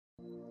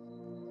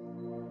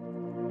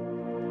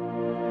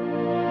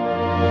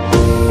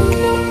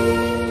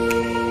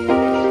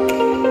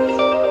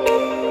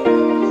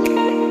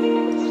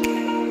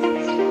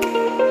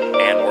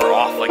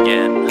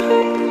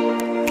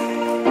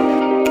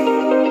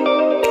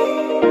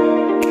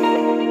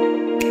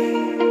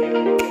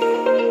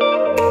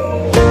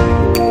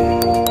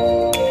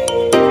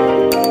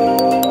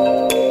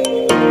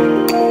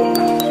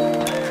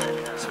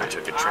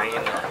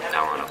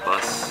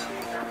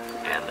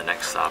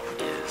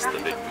That's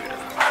the big Buddha.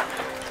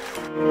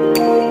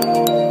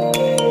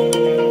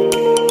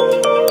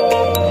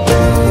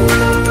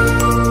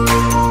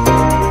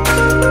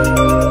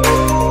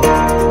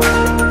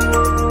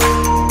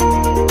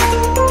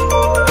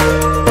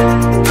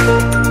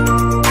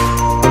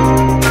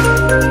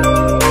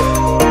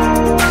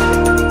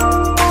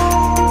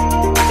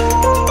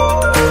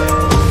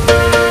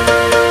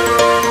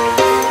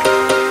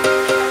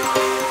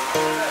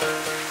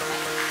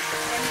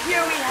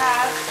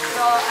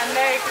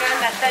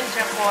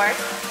 Attention board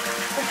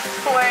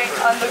pouring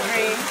on the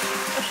green.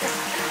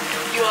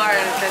 You are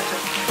an attention.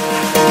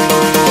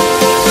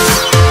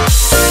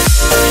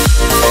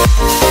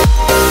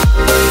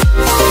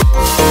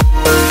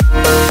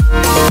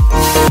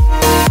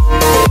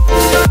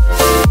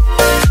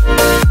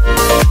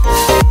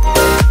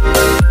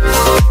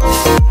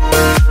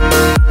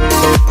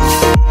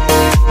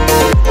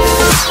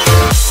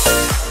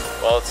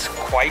 Well, it's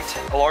quite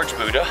a large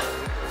Buddha.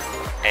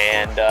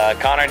 And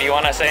Connor, do you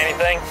want to say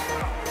anything?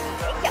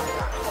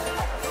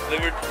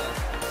 Live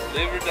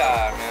or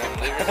die, man.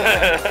 Live or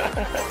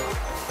die.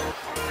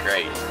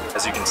 Great.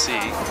 As you can see,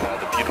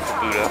 the beautiful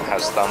Buddha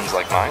has thumbs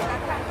like mine.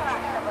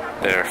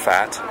 They're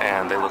fat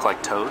and they look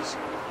like toes.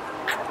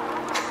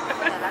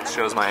 It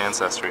shows my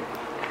ancestry.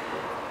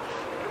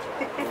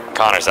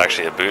 Connor's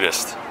actually a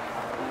Buddhist.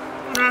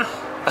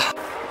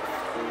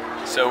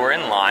 So we're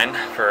in line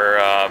for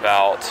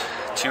about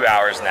 2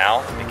 hours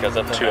now because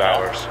of the 2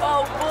 hours.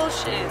 Oh,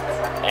 bullshit.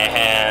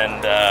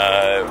 And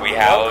we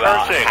have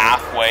about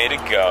halfway to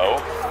go.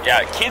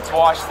 Yeah, kids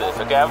watch this,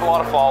 okay? I have a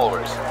lot of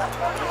followers.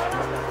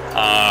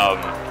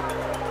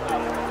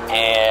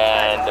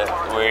 And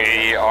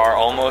we are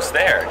almost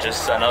there.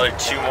 Just another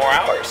 2 more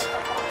hours.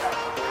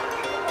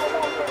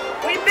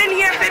 We've been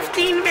here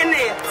 15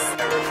 minutes.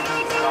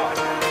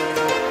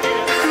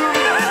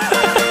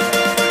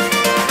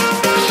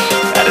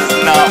 That is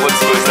not what's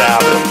supposed to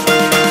happen.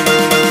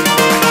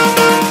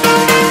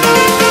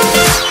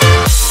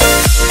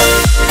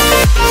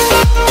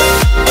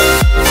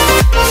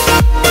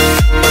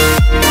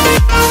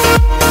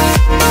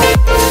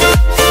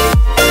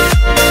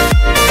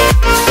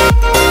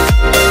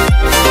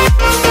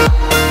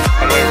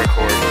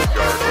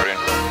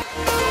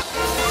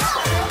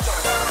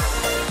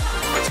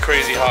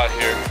 Crazy hot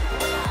here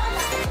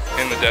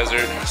in the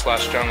desert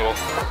slash jungle.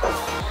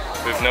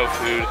 We have no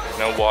food,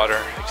 no water,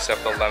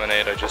 except the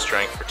lemonade I just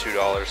drank for $2.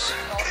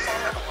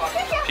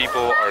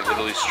 People are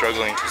literally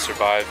struggling to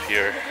survive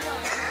here.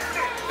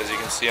 As you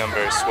can see, I'm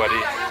very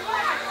sweaty.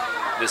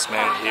 This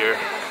man here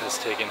has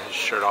taken his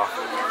shirt off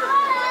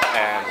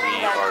and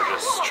we are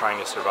just trying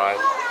to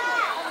survive.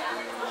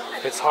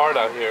 It's hard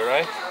out here,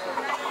 right?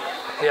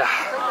 Yeah.